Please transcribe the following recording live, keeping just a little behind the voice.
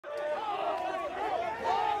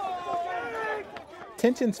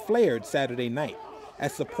Tensions flared Saturday night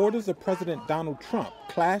as supporters of President Donald Trump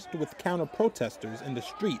clashed with counter-protesters in the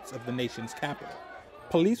streets of the nation's capital.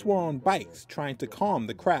 Police were on bikes trying to calm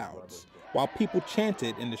the crowds, while people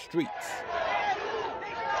chanted in the streets.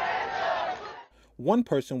 One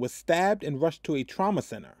person was stabbed and rushed to a trauma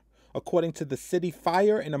center, according to the City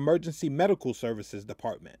Fire and Emergency Medical Services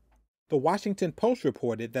Department. The Washington Post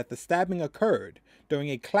reported that the stabbing occurred during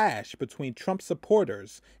a clash between Trump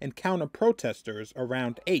supporters and counter-protesters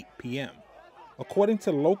around 8 p.m. According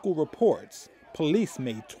to local reports, police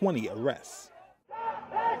made 20 arrests.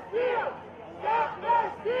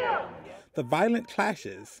 The violent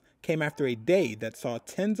clashes came after a day that saw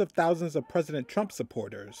tens of thousands of President Trump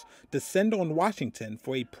supporters descend on Washington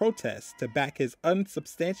for a protest to back his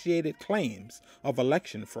unsubstantiated claims of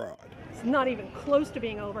election fraud. It's not even close to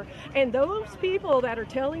being over. And those people that are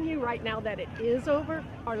telling you right now that it is over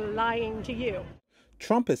are lying to you.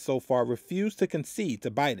 Trump has so far refused to concede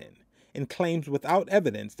to Biden and claims without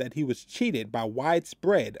evidence that he was cheated by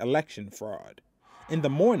widespread election fraud. In the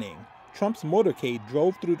morning, Trump's motorcade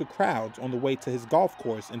drove through the crowds on the way to his golf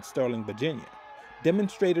course in Sterling, Virginia.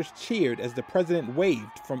 Demonstrators cheered as the president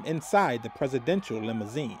waved from inside the presidential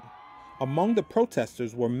limousine. Among the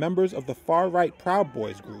protesters were members of the far-right Proud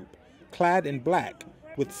Boys group, clad in black,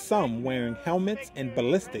 with some wearing helmets and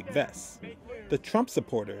ballistic vests. The Trump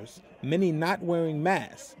supporters, many not wearing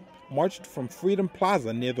masks, marched from Freedom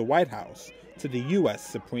Plaza near the White House to the U.S.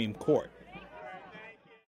 Supreme Court.